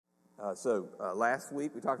Last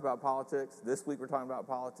week we talked about politics. This week we're talking about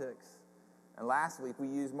politics. And last week we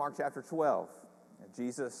used Mark chapter 12.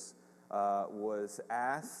 Jesus was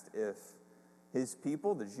asked if his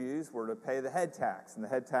people, the Jews, were to pay the head tax. And the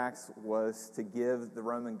head tax was to give the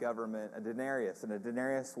Roman government a denarius. And a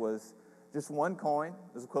denarius was just one coin.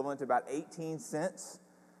 It was equivalent to about 18 cents.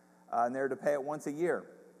 And they were to pay it once a year.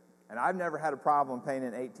 And I've never had a problem paying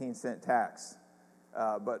an 18-cent tax.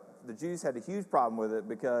 But the Jews had a huge problem with it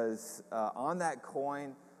because on that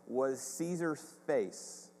coin was Caesar's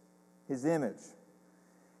face, his image.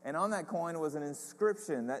 And on that coin was an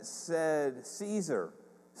inscription that said, Caesar,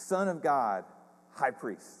 Son of God, High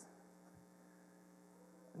Priest.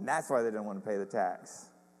 And that's why they didn't want to pay the tax.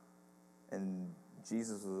 And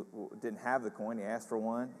Jesus didn't have the coin. He asked for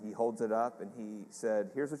one. He holds it up and he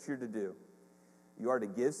said, here's what you're to do. You are to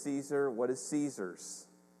give Caesar what is Caesar's.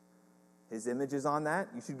 His image is on that.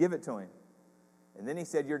 You should give it to him. And then he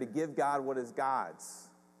said, you're to give God what is God's.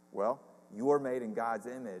 Well, you are made in God's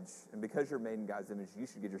image. And because you're made in God's image, you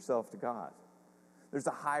should give yourself to God. There's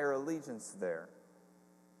a higher allegiance there.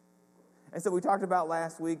 And so we talked about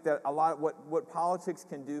last week that a lot of what politics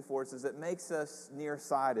can do for us is it makes us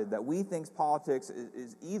nearsighted, that we think politics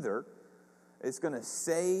is either it's going to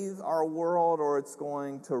save our world or it's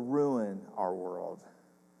going to ruin our world.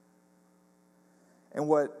 And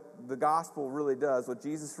what the gospel really does, what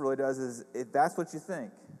Jesus really does is, if that's what you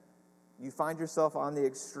think, you find yourself on the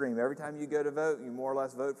extreme. Every time you go to vote, you more or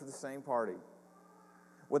less vote for the same party.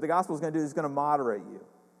 What the gospel is going to do is going to moderate you.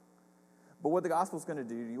 But what the gospel is going to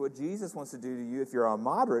do to you, what Jesus wants to do to you if you're on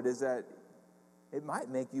moderate, is that it might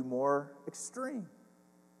make you more extreme.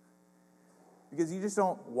 Because you just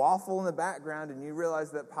don't waffle in the background and you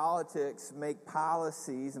realize that politics make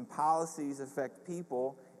policies and policies affect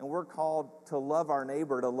people. And we're called to love our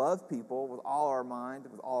neighbor, to love people with all our mind,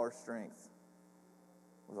 with all our strength,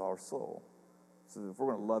 with all our soul. So if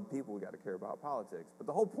we're going to love people, we've got to care about politics. But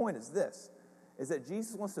the whole point is this, is that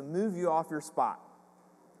Jesus wants to move you off your spot.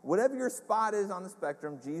 Whatever your spot is on the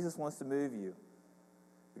spectrum, Jesus wants to move you.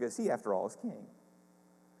 Because he, after all, is king.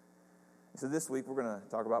 So this week we're going to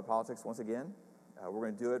talk about politics once again. We're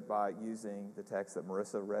going to do it by using the text that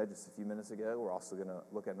Marissa read just a few minutes ago. We're also going to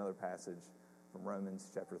look at another passage from Romans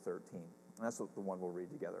chapter 13. And that's the one we'll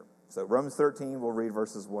read together. So Romans 13, we'll read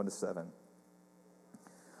verses 1 to 7.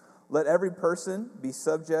 Let every person be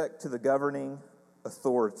subject to the governing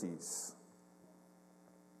authorities.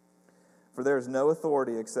 For there is no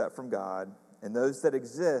authority except from God, and those that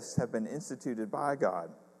exist have been instituted by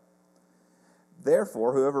God.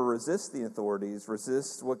 Therefore, whoever resists the authorities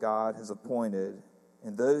resists what God has appointed,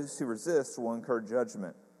 and those who resist will incur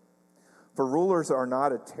judgment. For rulers are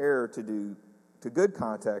not a terror to good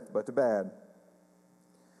conduct, but to bad.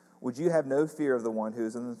 Would you have no fear of the one who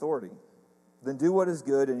is in authority? Then do what is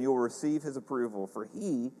good, and you will receive his approval, for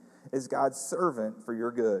he is God's servant for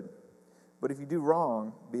your good. But if you do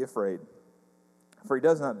wrong, be afraid. For he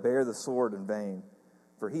does not bear the sword in vain,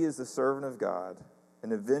 for he is the servant of God,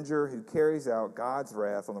 an avenger who carries out God's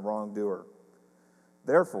wrath on the wrongdoer.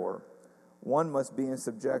 Therefore, one must be in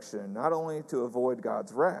subjection, not only to avoid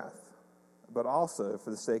God's wrath, but also for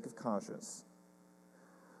the sake of conscience.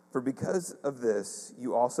 For because of this,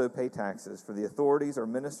 you also pay taxes, for the authorities are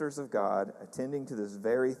ministers of God, attending to this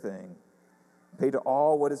very thing. Pay to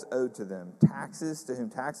all what is owed to them, taxes to whom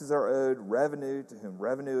taxes are owed, revenue to whom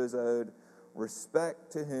revenue is owed,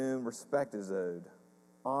 respect to whom respect is owed,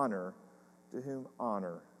 honor to whom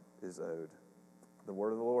honor is owed. The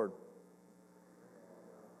word of the Lord.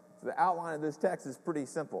 So the outline of this text is pretty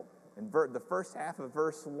simple. In the first half of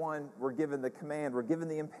verse 1, we're given the command, we're given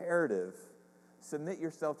the imperative. Submit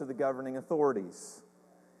yourself to the governing authorities.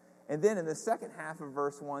 And then in the second half of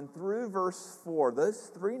verse 1 through verse 4,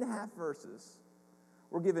 those 3.5 verses,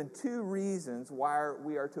 we're given 2 reasons why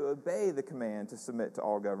we are to obey the command to submit to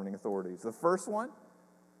all governing authorities. The first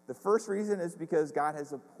reason is because God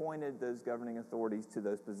has appointed those governing authorities to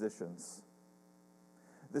those positions.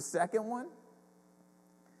 The second one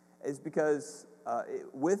is because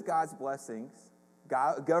with God's blessings,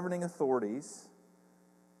 governing authorities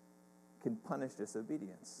can punish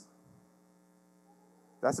disobedience.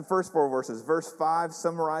 That's the first 4 verses. Verse 5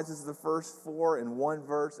 summarizes the first 4 in one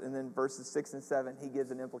verse, and then verses 6 and 7, he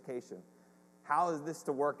gives an implication. How is this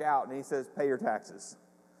to work out? And he says, pay your taxes.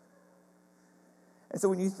 And so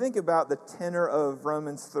when you think about the tenor of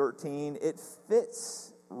Romans 13, it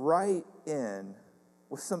fits right in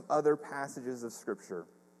with some other passages of Scripture.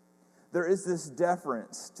 There is this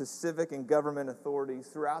deference to civic and government authorities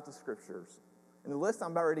throughout the Scriptures. And the list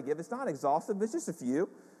I'm about ready to give, it's not exhaustive, but it's just a few,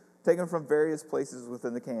 taken from various places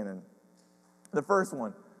within the canon. The first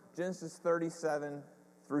one, Genesis 37:3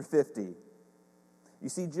 through 50. You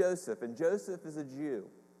see Joseph, and Joseph is a Jew.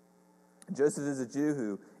 Joseph is a Jew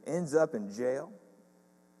who ends up in jail,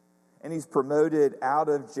 and he's promoted out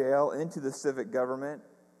of jail into the civic government.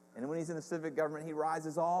 And when he's in the civic government, he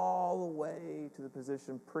rises all the way to the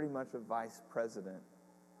position pretty much of vice president.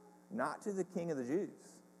 Not to the king of the Jews,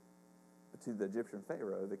 but to the Egyptian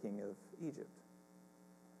Pharaoh, the king of Egypt.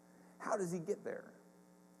 How does he get there?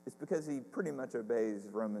 It's because he pretty much obeys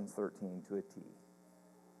Romans 13 to a T.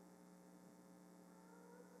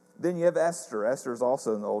 Then you have Esther. Esther is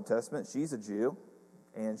also in the Old Testament. She's a Jew,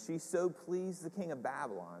 and she so pleased the king of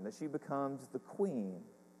Babylon that she becomes the queen.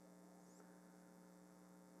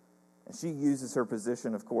 And she uses her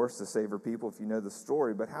position, of course, to save her people, if you know the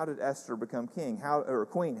story. But how did Esther become queen? How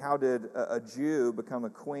did a Jew become a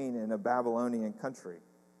queen in a Babylonian country?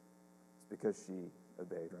 It's because she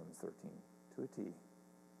obeyed Romans 13 to a T.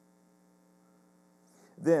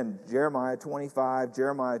 Then, Jeremiah 25,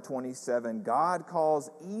 Jeremiah 27, God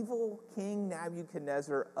calls evil King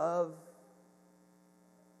Nebuchadnezzar of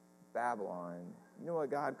Babylon. You know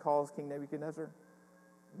what God calls King Nebuchadnezzar?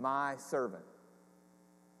 My servant.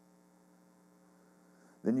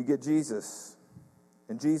 Then you get Jesus.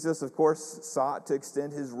 And Jesus, of course, sought to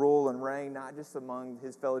extend his rule and reign not just among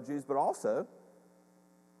his fellow Jews, but also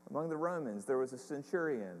among the Romans. There was a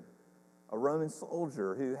centurion, a Roman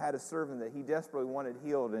soldier who had a servant that he desperately wanted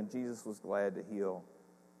healed, and Jesus was glad to heal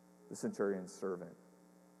the centurion's servant.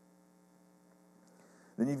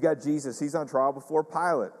 Then you've got Jesus. He's on trial before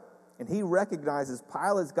Pilate, and he recognizes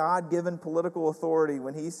Pilate's God-given political authority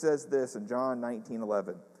when he says this in John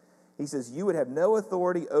 19:11. He says, "You would have no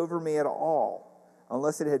authority over me at all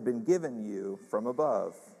unless it had been given you from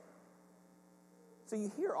above." So you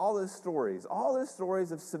hear all those stories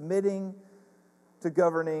of submitting to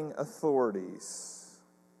governing authorities.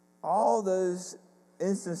 All those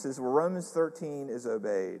instances where Romans 13 is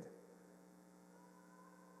obeyed.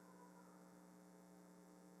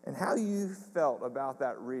 And how you felt about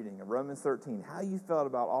that reading of Romans 13, how you felt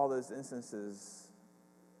about all those instances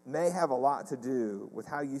may have a lot to do with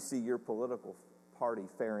how you see your political party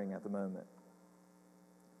faring at the moment.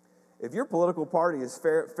 If your political party is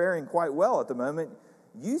faring quite well at the moment,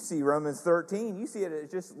 you see Romans 13, you see it as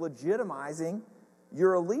just legitimizing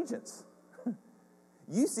your allegiance.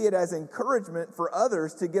 You see it as encouragement for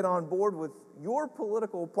others to get on board with your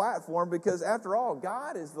political platform because, after all,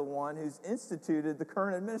 God is the one who's instituted the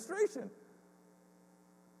current administration.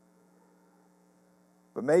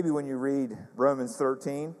 But maybe when you read Romans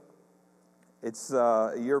 13, it's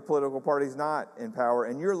your political party's not in power,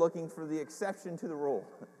 and you're looking for the exception to the rule.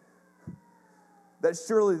 That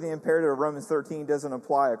surely the imperative of Romans 13 doesn't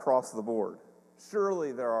apply across the board.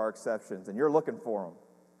 Surely there are exceptions, and you're looking for them.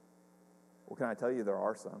 Well, can I tell you there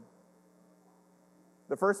are some?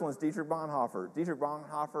 The first one is Dietrich Bonhoeffer. Dietrich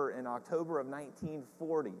Bonhoeffer, in October of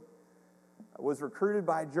 1940, was recruited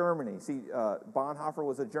by Germany. See, Bonhoeffer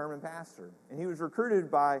was a German pastor, and he was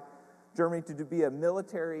recruited by Germany to be a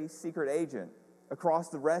military secret agent across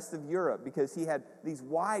the rest of Europe because he had these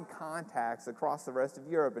wide contacts across the rest of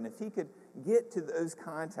Europe, and if he could get to those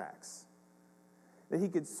contacts, that he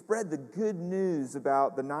could spread the good news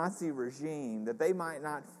about the Nazi regime, that they might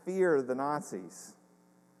not fear the Nazis.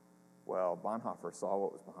 Well, Bonhoeffer saw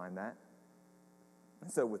what was behind that. And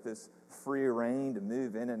so with this free reign to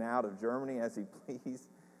move in and out of Germany as he pleased,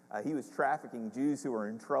 he was trafficking Jews who were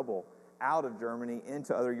in trouble out of Germany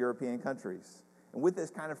into other European countries. And with this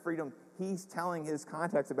kind of freedom, he's telling his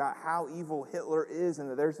contacts about how evil Hitler is and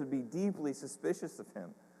that they're to be deeply suspicious of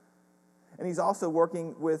him. And he's also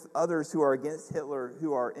working with others who are against Hitler,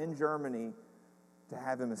 who are in Germany, to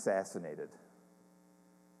have him assassinated.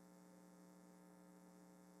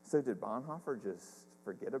 So did Bonhoeffer just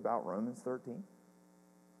forget about Romans 13?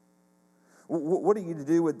 What are you to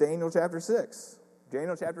do with Daniel chapter 6?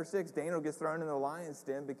 Daniel chapter 6, Daniel gets thrown in the lion's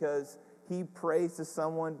den because he prays to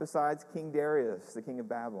someone besides King Darius, the king of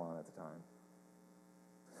Babylon at the time.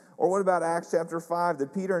 Or what about Acts chapter 5?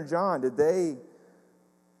 Did Peter and John, did they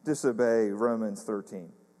disobey Romans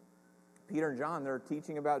 13? Peter and John, they're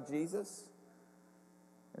teaching about Jesus,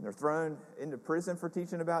 and they're thrown into prison for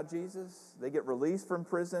teaching about Jesus. They get released from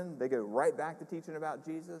prison. They go right back to teaching about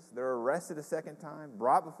Jesus. They're arrested a second time,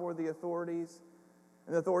 brought before the authorities,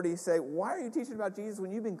 and the authorities say, "Why are you teaching about Jesus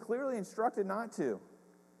when you've been clearly instructed not to?"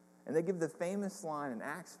 And they give the famous line in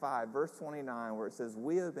Acts 5, verse 29, where it says,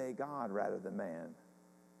 "We obey God rather than man."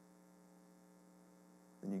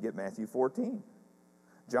 Then you get Matthew 14.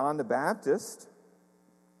 John the Baptist,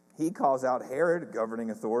 he calls out Herod,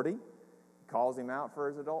 governing authority, calls him out for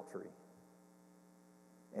his adultery.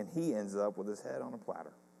 And he ends up with his head on a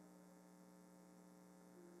platter.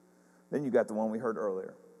 Then you got the one we heard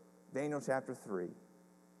earlier, Daniel chapter 3.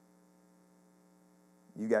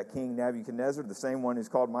 You got King Nebuchadnezzar, the same one who's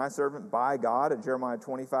called my servant by God in Jeremiah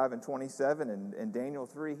 25 and 27. And in Daniel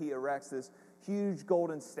 3, he erects this huge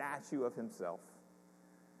golden statue of himself.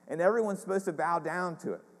 And everyone's supposed to bow down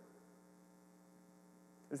to it.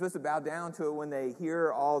 They're supposed to bow down to it when they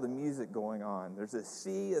hear all the music going on. There's a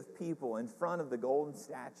sea of people in front of the golden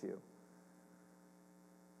statue.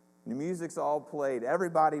 The music's all played.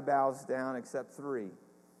 Everybody bows down except 3.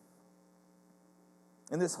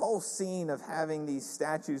 And this whole scene of having these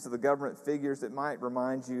statues of the government figures that might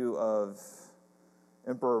remind you of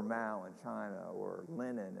Emperor Mao in China or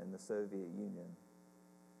Lenin in the Soviet Union.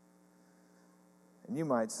 And you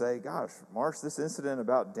might say, gosh, Marsh, this incident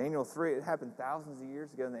about Daniel 3, it happened thousands of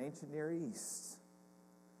years ago in the ancient Near East.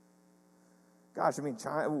 Gosh, I mean,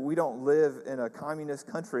 China, we don't live in a communist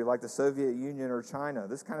country like the Soviet Union or China.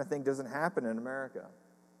 This kind of thing doesn't happen in America.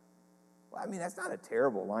 Well, I mean, that's not a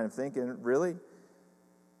terrible line of thinking, really.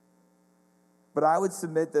 But I would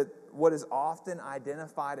submit that what is often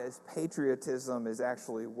identified as patriotism is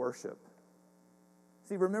actually worship.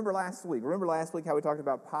 See, remember last week how we talked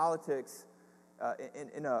about politics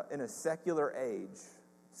in a secular age.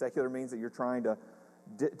 Secular means that you're trying to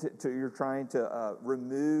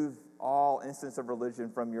remove all instance of religion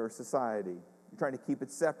from your society. You're trying to keep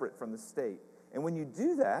it separate from the state. And when you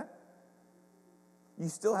do that, you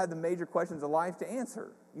still have the major questions of life to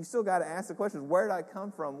answer. You still got to ask the questions, where did I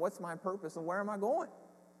come from? What's my purpose? And where am I going?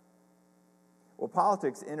 Well,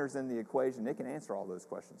 politics enters in the equation. It can answer all those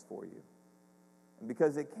questions for you. And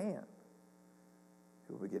because it can,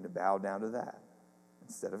 people begin to bow down to that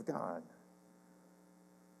instead of God.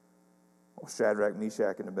 Well, Shadrach,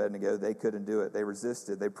 Meshach, and Abednego, they couldn't do it. They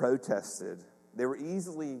resisted. They protested. They were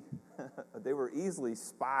easily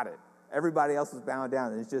spotted. Everybody else was bowing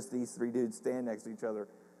down, and it's just these 3 dudes standing next to each other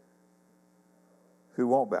who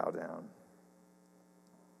won't bow down.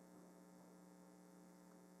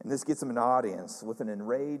 And this gets them an audience with an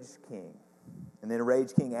enraged king. And the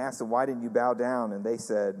enraged king asked them, why didn't you bow down? And they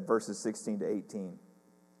said, verses 16 to 18,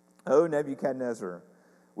 O Nebuchadnezzar,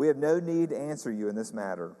 we have no need to answer you in this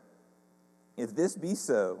matter. If this be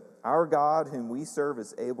so, our God whom we serve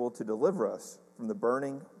is able to deliver us from the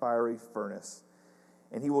burning fiery furnace,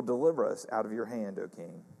 and he will deliver us out of your hand, O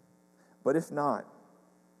king. But if not,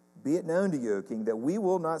 be it known to you, O king, that we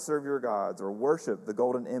will not serve your gods or worship the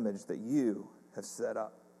golden image that you have set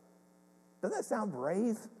up. Doesn't that sound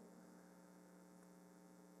brave?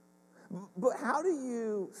 But how do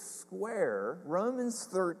you square Romans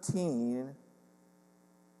 13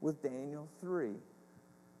 with Daniel 3?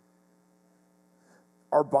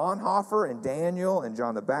 Are Bonhoeffer and Daniel and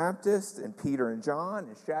John the Baptist and Peter and John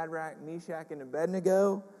and Shadrach, Meshach, and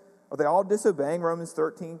Abednego, are they all disobeying Romans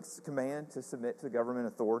 13's command to submit to the government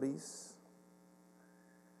authorities?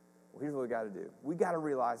 Well, here's what we got to do. We got to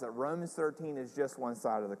realize that Romans 13 is just one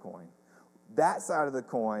side of the coin. That side of the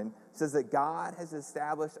coin says that God has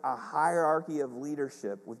established a hierarchy of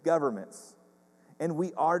leadership with governments, and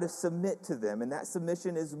we are to submit to them. And that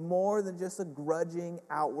submission is more than just a grudging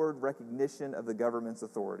outward recognition of the government's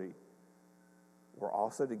authority. We're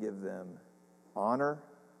also to give them honor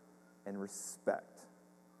and respect.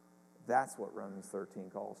 That's what Romans 13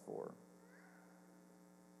 calls for.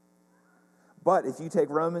 But if you take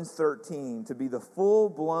Romans 13 to be the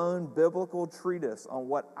full-blown biblical treatise on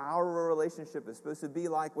what our relationship is supposed to be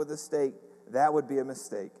like with the state, that would be a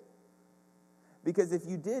mistake. Because if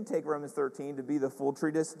you did take Romans 13 to be the full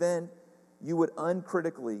treatise, then you would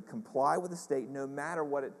uncritically comply with the state no matter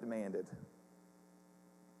what it demanded.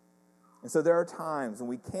 And so there are times when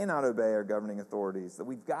we cannot obey our governing authorities, that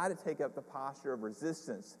we've got to take up the posture of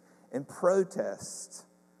resistance and protest,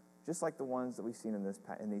 just like the ones that we've seen in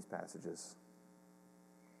these passages.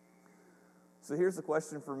 So here's the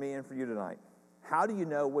question for me and for you tonight. How do you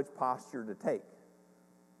know which posture to take?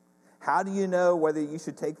 How do you know whether you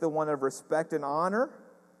should take the one of respect and honor,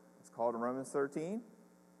 it's called in Romans 13,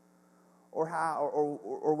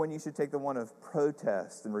 or when you should take the one of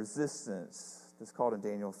protest and resistance, that's called in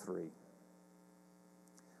Daniel 3?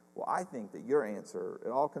 Well, I think that your answer, it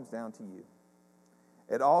all comes down to you.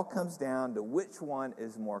 It all comes down to which one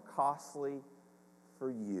is more costly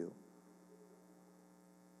for you.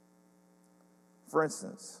 For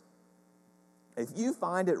instance, if you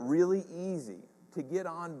find it really easy to get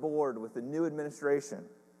on board with the new administration,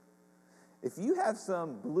 if you have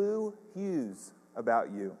some blue hues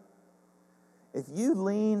about you, if you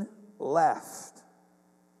lean left,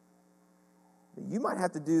 you might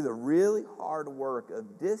have to do the really hard work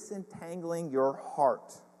of disentangling your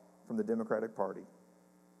heart from the Democratic Party.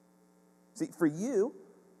 See, for you,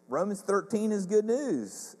 Romans 13 is good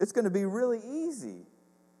news. It's going to be really easy.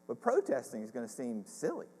 But protesting is going to seem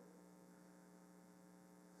silly.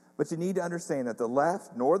 But you need to understand that the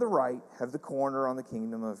left nor the right have the corner on the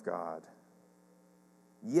kingdom of God.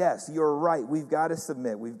 Yes, you're right. We've got to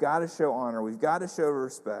submit. We've got to show honor. We've got to show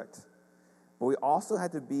respect. But we also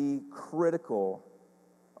have to be critical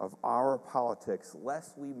of our politics,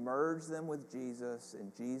 lest we merge them with Jesus,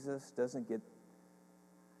 and Jesus doesn't get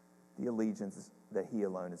the allegiance that he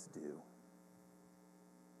alone is due.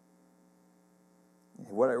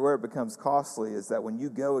 Where it becomes costly is that when you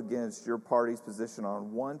go against your party's position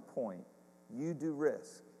on one point, you do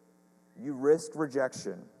risk. You risk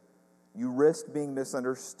rejection. You risk being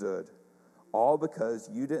misunderstood, all because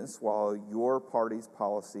you didn't swallow your party's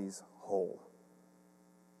policies whole.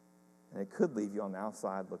 And it could leave you on the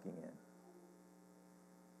outside looking in.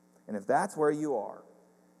 And if that's where you are,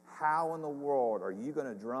 how in the world are you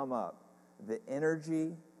going to drum up the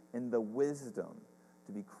energy and the wisdom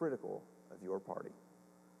to be critical of your party?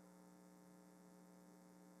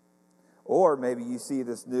 Or maybe you see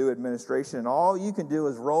this new administration and all you can do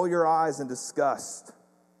is roll your eyes in disgust.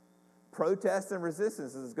 Protest and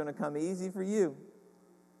resistance is going to come easy for you.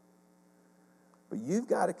 But you've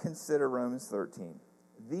got to consider Romans 13.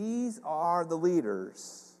 These are the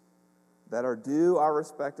leaders that are due our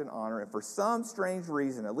respect and honor. And for some strange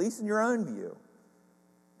reason, at least in your own view,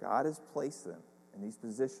 God has placed them in these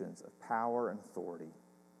positions of power and authority.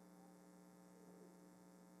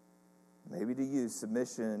 Maybe to you,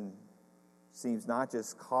 submission seems not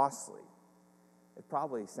just costly, it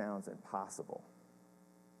probably sounds impossible.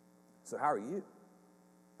 So how are you?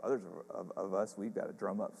 Others of us, we've got to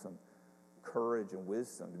drum up some courage and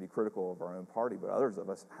wisdom to be critical of our own party. But others of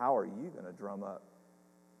us, how are you going to drum up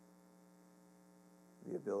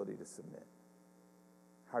the ability to submit?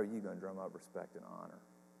 How are you going to drum up respect and honor?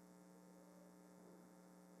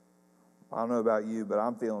 I don't know about you, but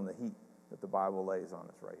I'm feeling the heat that the Bible lays on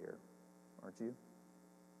us right here. Aren't you?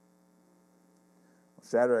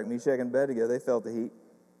 Shadrach, Meshach, and Abednego, they felt the heat.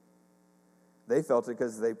 They felt it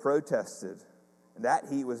because they protested. And that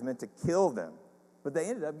heat was meant to kill them. But they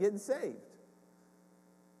ended up getting saved.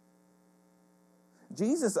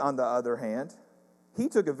 Jesus, on the other hand, he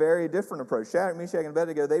took a very different approach. Shadrach, Meshach, and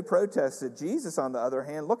Abednego, they protested. Jesus, on the other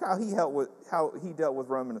hand, look how he dealt with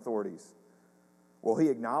Roman authorities. Well, he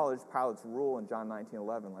acknowledged Pilate's rule in John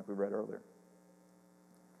 19:11, like we read earlier.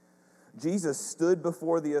 Jesus stood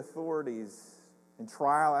before the authorities in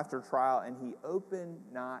trial after trial, and he opened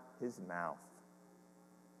not his mouth.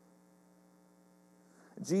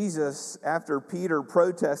 Jesus, after Peter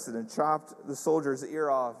protested and chopped the soldier's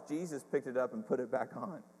ear off, Jesus picked it up and put it back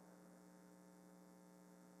on.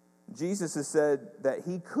 Jesus has said that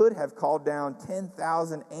he could have called down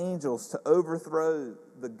 10,000 angels to overthrow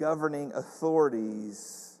the governing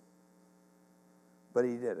authorities, but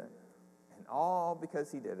he didn't. And all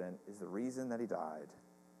because he didn't is the reason that he died.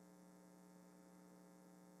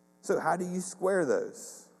 So how do you square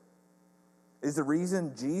those? Is the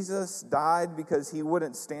reason Jesus died because he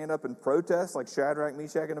wouldn't stand up and protest like Shadrach,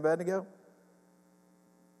 Meshach, and Abednego?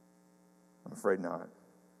 I'm afraid not.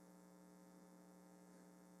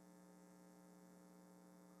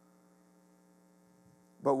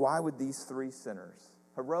 But why would these three sinners,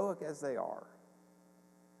 heroic as they are,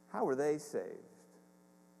 how were they saved?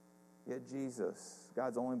 Yet Jesus,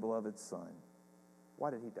 God's only beloved Son,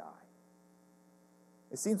 why did he die?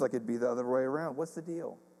 It seems like it'd be the other way around. What's the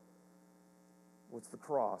deal? What's the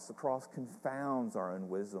cross? The cross confounds our own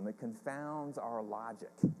wisdom. It confounds our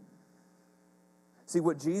logic. See,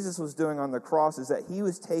 what Jesus was doing on the cross is that he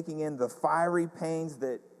was taking in the fiery pains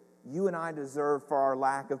that you and I deserve for our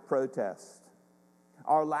lack of protest,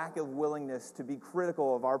 our lack of willingness to be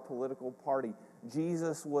critical of our political party.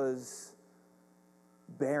 Jesus was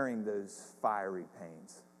bearing those fiery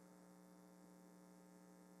pains.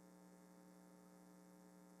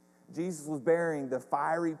 Jesus was bearing the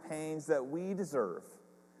fiery pains that we deserve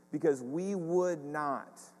because we would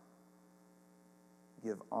not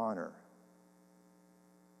give honor.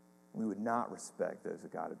 We would not respect those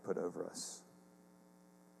that God had put over us.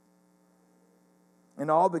 And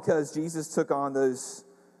all because Jesus took on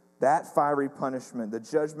that fiery punishment, the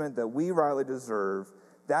judgment that we rightly deserve.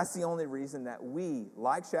 That's the only reason that we,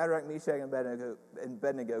 like Shadrach, Meshach, and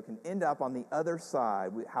Abednego, can end up on the other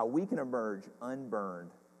side, how we can emerge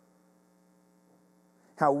unburned.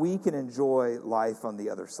 How we can enjoy life on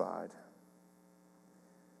the other side.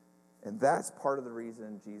 And that's part of the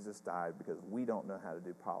reason Jesus died, because we don't know how to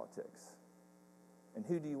do politics. And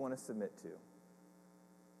who do you want to submit to?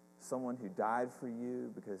 Someone who died for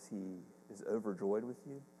you because he is overjoyed with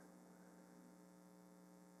you?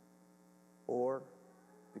 Or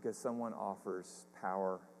because someone offers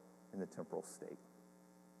power in the temporal state?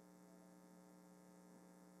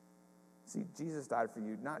 See, Jesus died for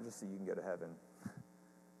you not just so you can go to heaven.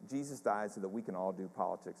 Jesus died so that we can all do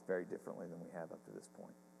politics very differently than we have up to this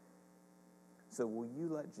point. So will you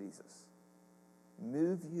let Jesus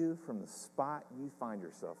move you from the spot you find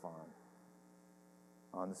yourself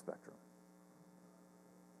on the spectrum?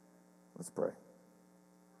 Let's pray.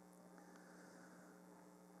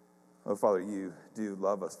 Oh, Father, you do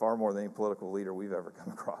love us far more than any political leader we've ever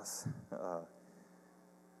come across.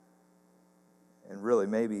 And really,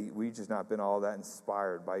 maybe we've just not been all that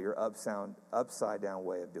inspired by your upside-down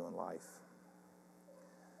way of doing life.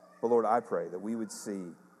 But Lord, I pray that we would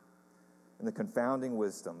see in the confounding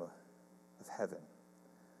wisdom of heaven,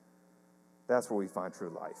 that's where we find true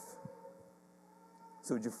life.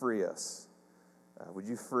 So would you free us? Would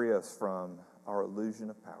you free us from our illusion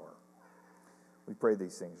of power? We pray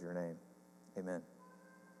these things in your name. Amen.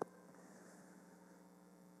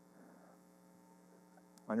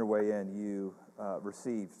 On your way in, you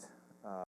received